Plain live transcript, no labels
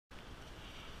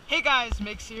Hey guys,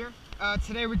 Mix here.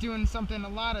 Today we're doing something a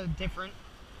lot of different.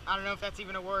 I don't know if that's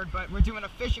even a word, but we're doing a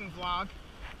fishing vlog.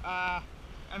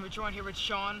 And we're joined here with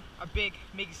Sean, a big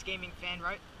Mix gaming fan,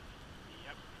 right?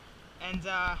 Yep. And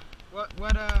what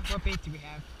bait do we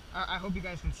have? I hope you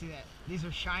guys can see that. These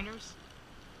are shiners.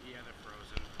 Yeah, they're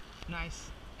frozen. Nice.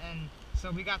 And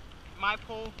so we got my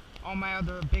pole. All my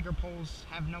other bigger poles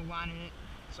have no line in it,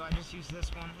 so I just use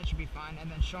this one. It should be fine. And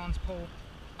then Sean's pole.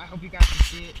 I hope you guys can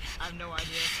see it. I have no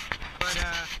idea. But,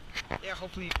 yeah,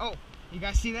 hopefully... Oh, you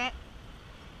guys see that?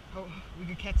 Oh, we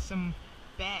could catch some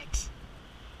bags.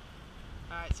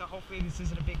 Alright, so hopefully this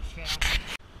isn't a big fail.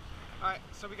 Alright,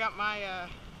 so we got my,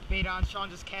 bait on.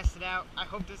 Sean just cast it out. I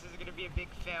hope this isn't going to be a big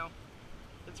fail.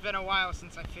 It's been a while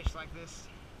since I fished like this.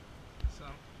 So,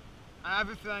 I have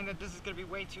a feeling that this is going to be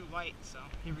way too light. So,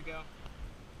 here we go.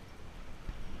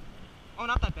 Oh,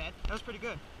 not that bad. That was pretty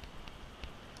good.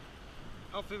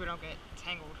 Hopefully we don't get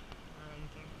tangled or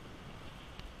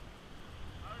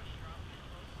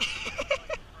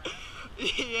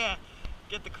anything. Yeah,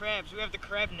 get the crabs. We have the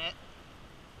crab net.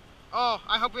 Oh,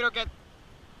 I hope we don't get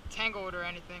tangled or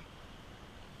anything.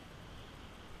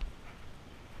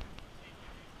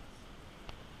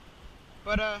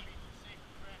 But,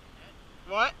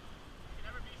 what?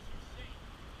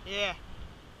 Yeah.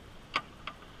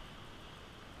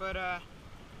 But,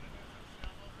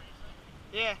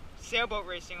 yeah, sailboat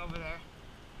racing over there.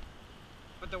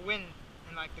 But the wind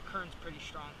and like the current's pretty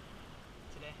strong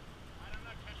today. I'm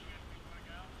not catching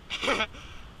anything. Wanna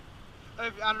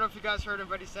go? I don't know if you guys heard him,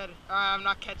 but he said, I'm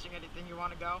not catching anything, you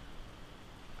wanna go?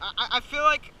 I feel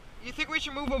like, you think we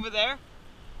should move over there?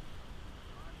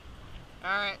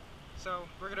 Alright, so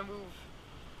we're gonna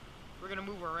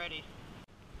move already.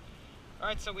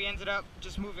 Alright, so we ended up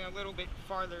just moving a little bit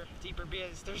farther, deeper,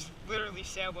 because there's literally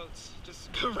sailboats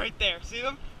just right there. See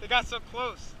them? They got so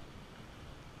close.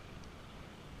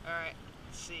 Alright,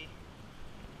 let's see.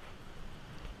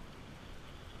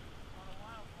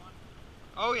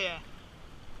 Oh yeah.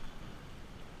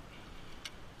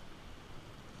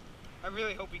 I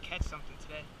really hope we catch something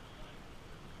today.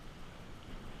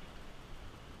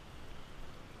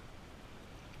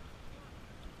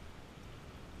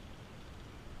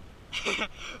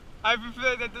 I have a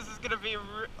feeling that this is gonna be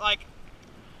like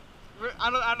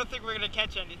I don't think we're gonna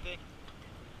catch anything.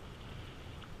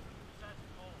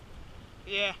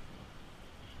 Yeah.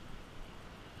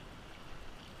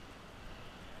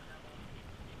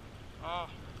 Oh.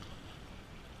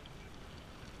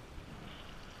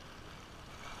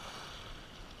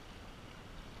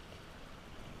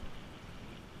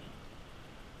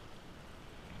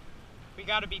 We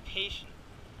gotta be patient.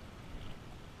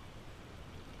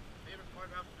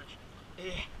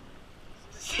 Yeah.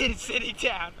 Sitting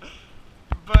down.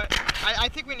 But I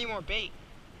think we need more bait.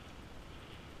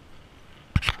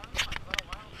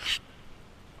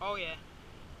 Oh yeah.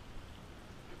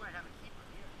 We might have a keeper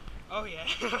here. Oh yeah.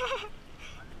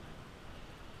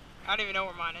 I don't even know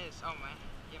where mine is. Oh man.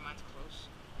 Yeah, mine's close.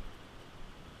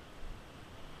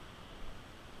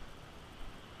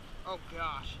 Oh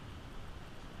gosh.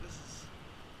 This is...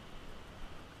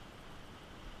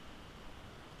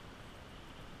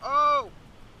 Oh!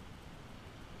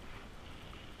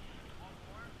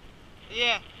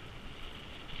 Yeah.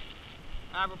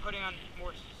 We're putting on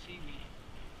more seaweed.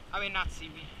 I mean, not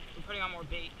seaweed. We're putting on more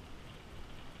bait.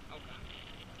 Okay.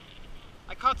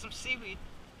 I caught some seaweed,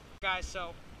 guys,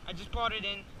 so I just brought it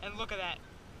in, and look at that.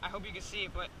 I hope you can see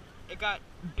it, but it got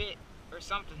bit or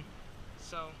something.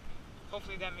 So,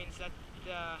 hopefully that means that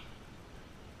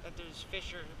that there's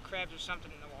fish or crabs or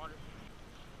something in the water.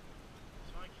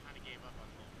 So I kind of gave up on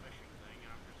the whole fishing thing,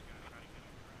 and I'm just gonna try to get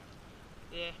a crab.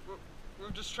 Yeah,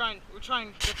 we're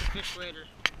trying to get the fish later.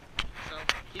 So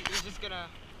he's just gonna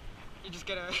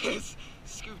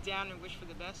scoop down and wish for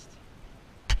the best.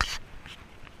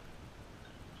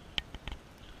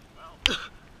 Well.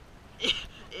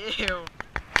 Ew.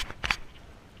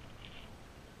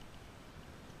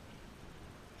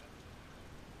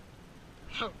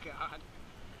 Oh God.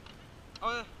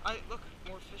 Oh, look,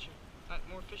 more fishing.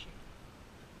 More fishing.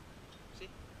 See?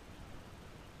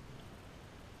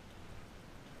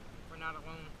 We're not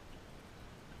alone.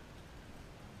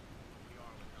 We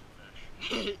are with no fish.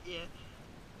 Yeah.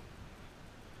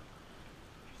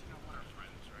 You don't want our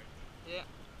friends, right? Yeah.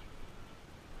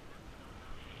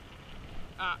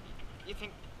 You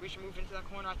think we should move into that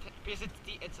corner? Because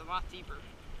it's a lot deeper.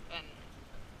 And,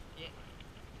 yeah.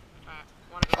 Alright,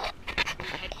 wanna go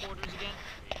headquarters again?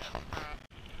 Yeah. Alright.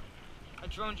 A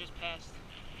drone just passed.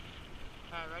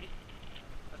 Alright, ready?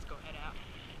 Let's go head out.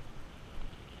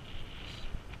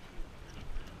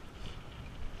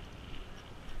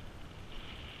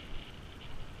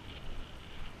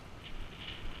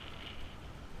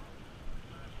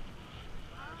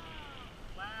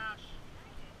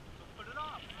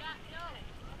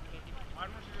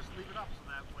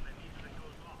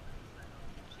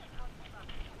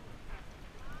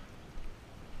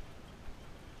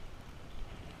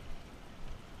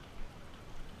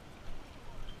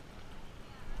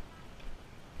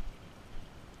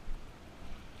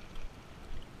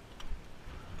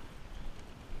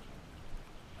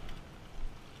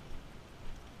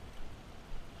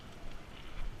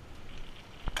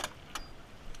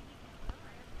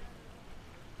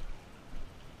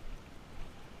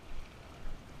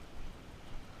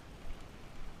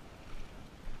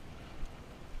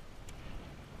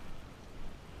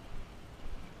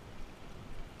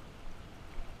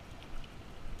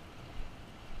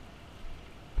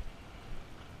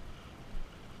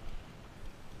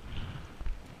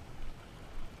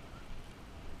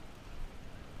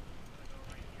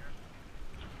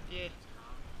 Yeah. It's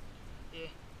calm. Yeah.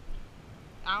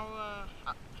 I'll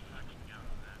I'm not getting out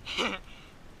on that.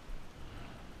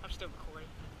 I'm still recording.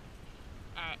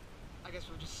 Alright. I guess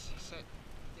we'll just sit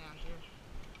down here.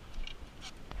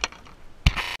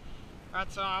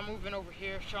 Alright, so I'm moving over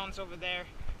here. Sean's over there.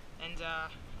 And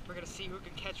we're gonna see who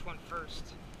can catch one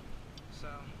first. So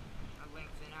I'll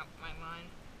lengthen out my line.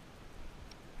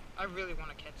 I really want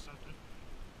to catch something.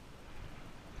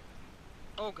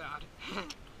 Oh god.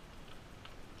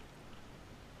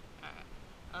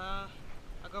 Alright.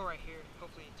 I'll go right here.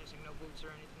 Hopefully there's like no boots or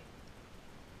anything.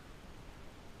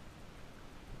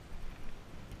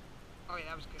 Oh yeah,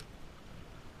 that was good.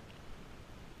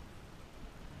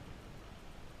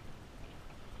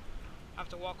 I have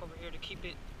to walk over here to keep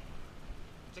it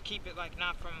like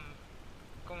not from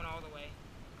going all the way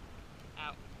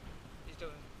out. He's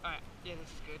doing alright. Yeah, this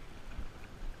is good.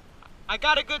 I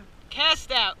got a good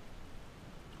cast out.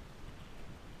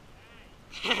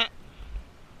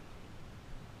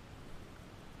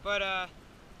 But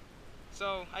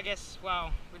so I guess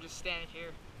while we're just standing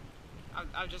here,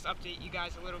 I'll just update you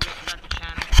guys a little bit about the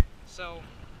channel. So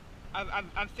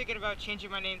I'm thinking about changing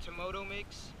my name to Moto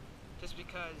Mix, just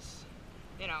because,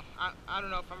 you know, I don't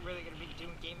know if I'm really gonna be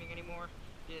doing gaming anymore.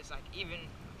 Because like even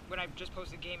when I just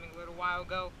posted gaming a little while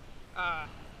ago,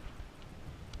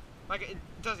 like it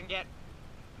doesn't get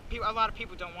a lot of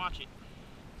people don't watch it.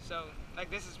 So like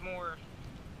this is more.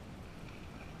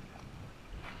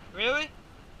 Really?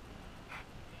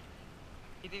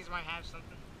 He thinks I might have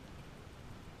something.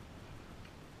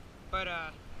 But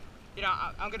you know,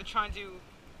 I'm gonna try and do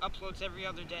uploads every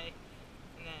other day,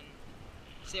 and then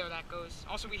see how that goes.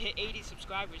 Also, we hit 80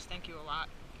 subscribers. Thank you a lot.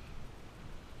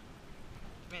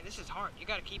 Man, this is hard. You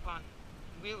gotta keep on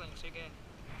wheeling so you can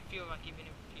feel like even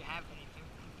if you have anything.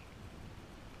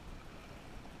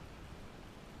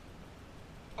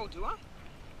 Oh, do I?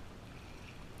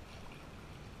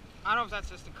 I don't know if that's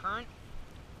just the current.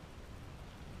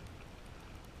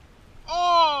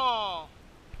 Oh!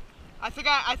 I think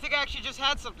I actually just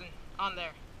had something on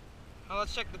there. Well,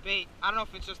 let's check the bait. I don't know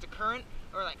if it's just the current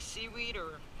or like seaweed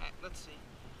or let's see.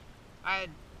 I had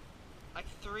like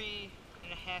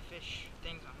 3.5-ish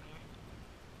things on there.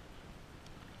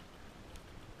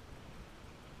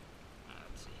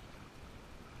 Let's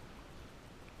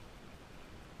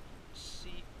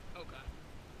see. Oh god.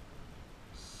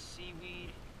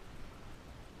 Seaweed.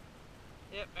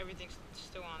 Yep, everything's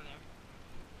still on there.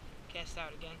 Cast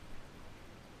out again.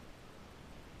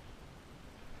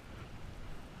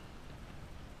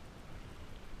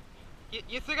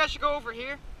 You think I should go over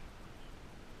here?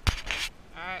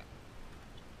 Alright.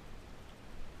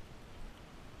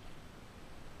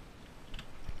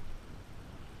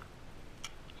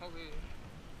 Hopefully.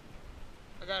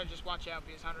 I gotta just watch out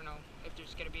because I don't know if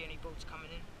there's gonna be any boats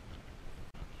coming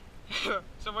in.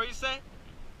 So what you say?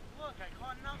 Look, I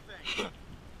caught nothing.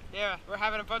 Yeah, we're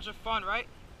having a bunch of fun, right?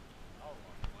 Oh,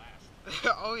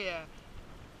 blast. Oh yeah.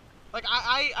 Like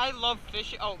I love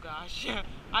fishing. Oh gosh.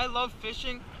 I love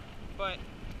fishing, but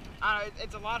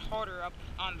it's a lot harder up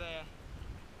on the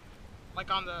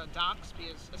docks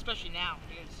because especially now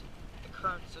because the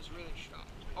current is just really strong.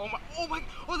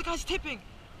 Oh the guy's tipping.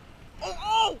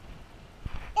 Oh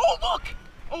look.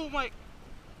 Oh my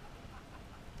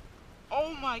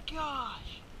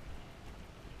gosh.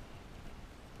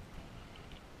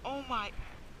 Oh my.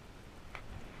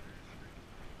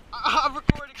 I'm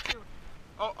recording too.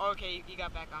 Oh, okay, you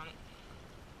got back on it.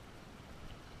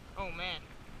 Oh man.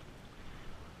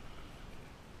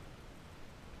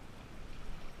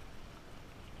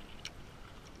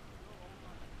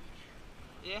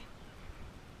 Yeah?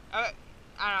 I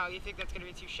don't know, you think that's gonna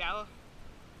be too shallow?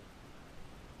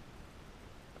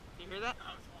 You hear that?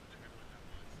 I was wondering what that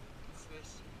was. What's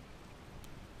this?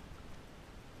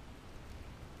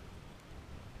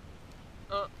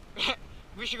 Oh,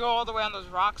 we should go all the way on those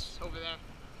rocks over there.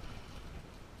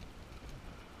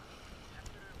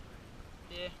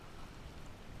 Yeah.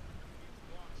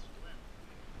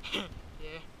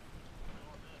 Yeah.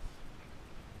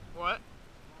 What?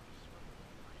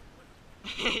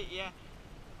 Yeah.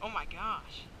 Oh my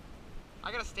gosh.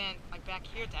 I gotta stand like back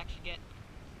here to actually get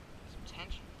some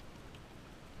tension.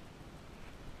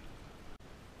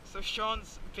 So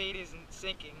Sean's bait isn't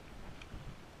sinking.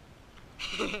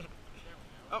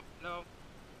 Oh, no.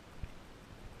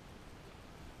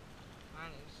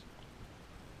 Mine is.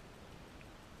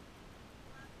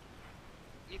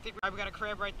 You think we got a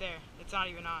crab right there? It's not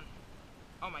even on.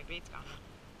 Oh, my bait's gone.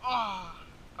 Oh!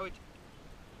 Oh, wait.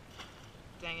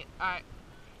 Dang it. Alright.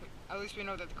 At least we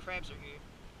know that the crabs are here.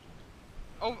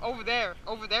 Oh, over there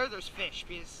there's fish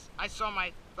because I saw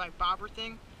my like bobber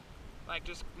thing like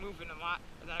just moving a lot,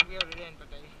 and then I reeled it in, but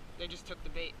they just took the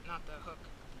bait, not the hook.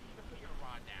 You can put your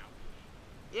rod down.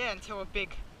 Yeah, until a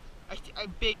big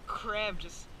crab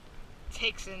just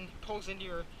pulls into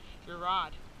your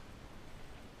rod.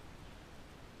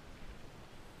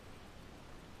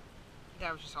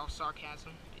 That was just all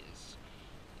sarcasm, because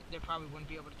they probably wouldn't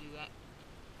be able to do that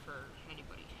for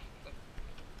anybody. But,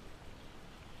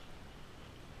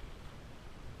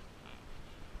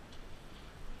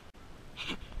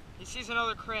 he sees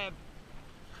another crab.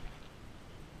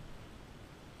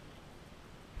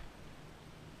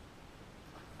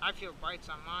 I feel bites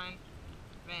on mine.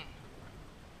 Man.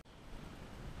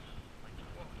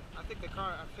 Well, I think they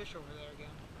caught a fish over there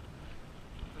again.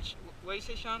 But what do you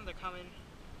say, Sean? They're coming.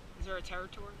 Is there a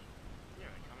territory? Yeah,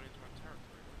 they're coming into our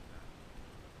territory.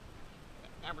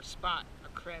 Look at that. Our spot, a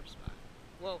crab spot.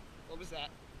 Whoa, what was that?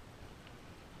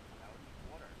 That would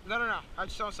be water. No. I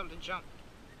just saw something jump.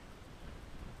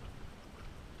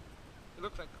 It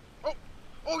looked like.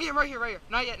 Oh yeah, right here.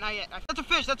 Not yet. That's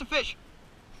a fish.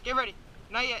 Get ready.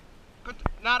 Not yet.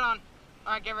 Not on.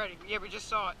 All right, get ready. Yeah, we just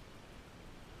saw it.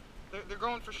 They're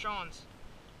going for Sean's.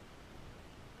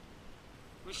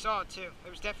 We saw it too. It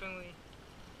was definitely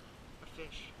a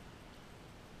fish.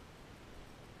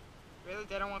 Really?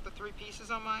 They don't want the 3 pieces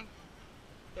on mine?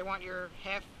 They want your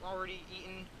half already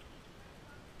eaten.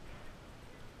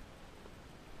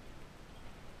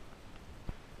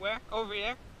 Where? Over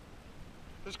there?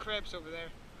 There's crabs over there.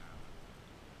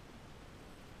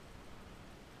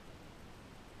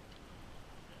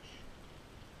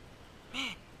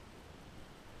 Man.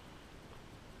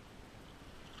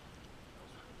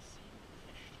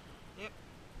 Yep.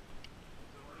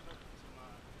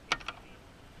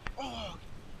 Oh!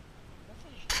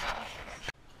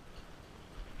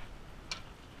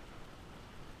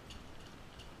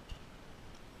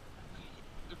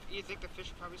 You think the fish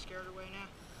are probably scared away now?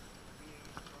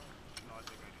 No, I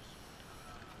think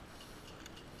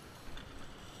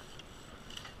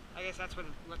I guess that's what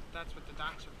the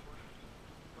docks are for.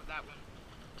 Well, that one.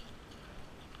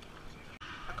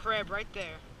 A crab right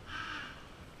there.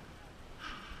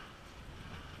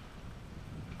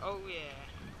 Oh yeah.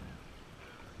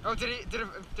 Oh, did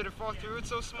it fall through? It's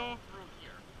so small. through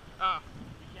here. Oh.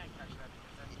 We can't catch that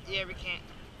because that's Yeah, we can't.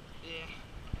 Yeah.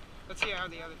 Let's see how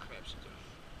the other crabs are doing.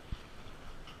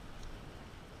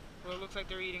 Well, it looks like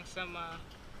they're eating some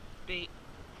bait.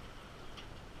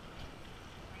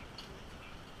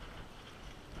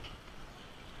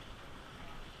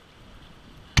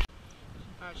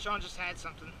 Sean just had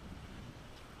something.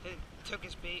 It took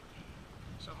his bait,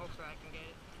 so hopefully I can get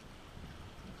it.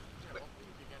 Yeah, hopefully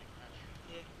you're getting catch.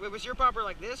 Yeah. Wait, was your bobber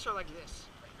like this or like this?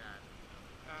 Like that.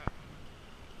 Alright.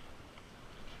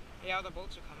 Yeah, all the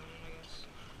boats are coming in, I guess.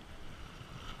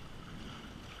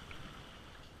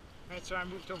 Alright, so I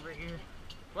moved over here.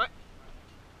 What?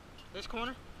 This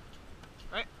corner?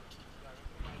 Right?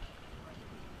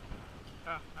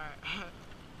 Oh, alright.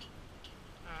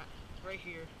 Alright, right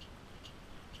here.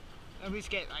 At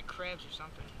least get like crabs or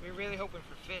something. We're really hoping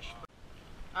for fish.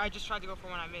 I just tried to go for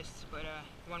one I missed, but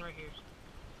one right here.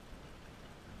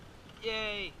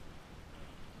 Yay!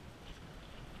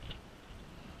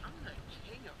 I'm the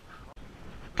king of crab.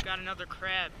 We got another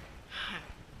crab.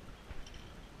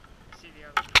 See the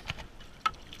other one.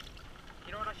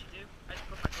 You know what I should do? I should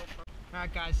put my GoPro.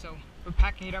 Alright guys, so we're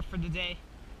packing it up for the day.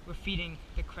 We're feeding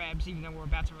the crabs even though we're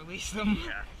about to release them.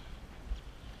 Yeah.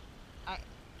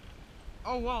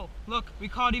 Oh whoa, look, we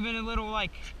caught even a little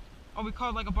we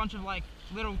caught like a bunch of like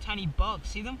little tiny bugs.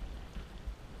 See them?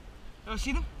 Oh,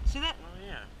 see them? See that? Oh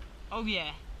yeah. Oh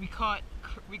yeah, we caught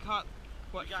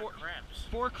what? We got crabs.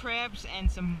 4 crabs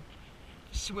and some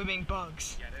swimming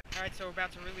bugs. Get it? Alright, so we're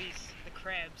about to release the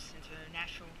crabs into their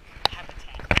natural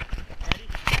habitat. Ready?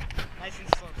 Nice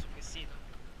and slow so we can see them.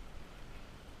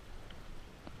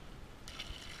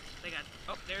 They got,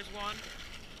 oh, there's 1.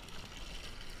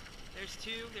 There's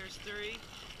 2, there's 3.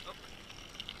 Oh,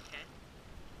 okay.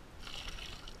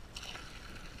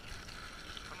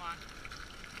 Come on.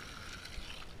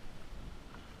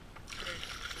 There's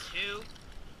 2.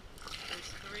 There's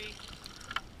 3.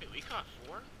 Wait, we caught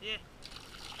 4? Yeah.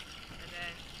 And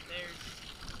then there's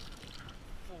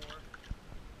 4. And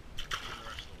the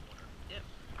rest of the water. Yep.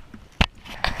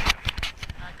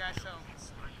 Alright guys, so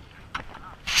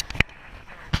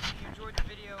if you enjoyed the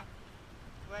video,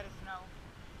 let us know.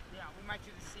 Yeah, we might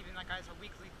do this even like as a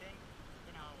weekly thing,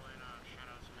 you know. Oh, and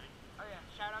shout out to me. Oh yeah,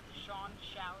 shout out to Sean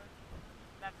Shower.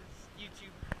 That's his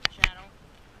YouTube channel.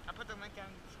 I put the link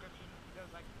down in the description. He does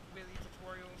like really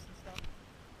tutorials and stuff.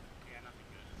 Yeah, nothing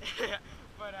good.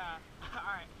 But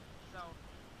alright. So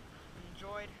if you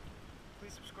enjoyed,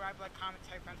 please subscribe, like, comment,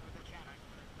 tell your friends about the channel.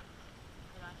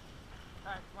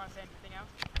 Want to say anything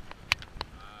else?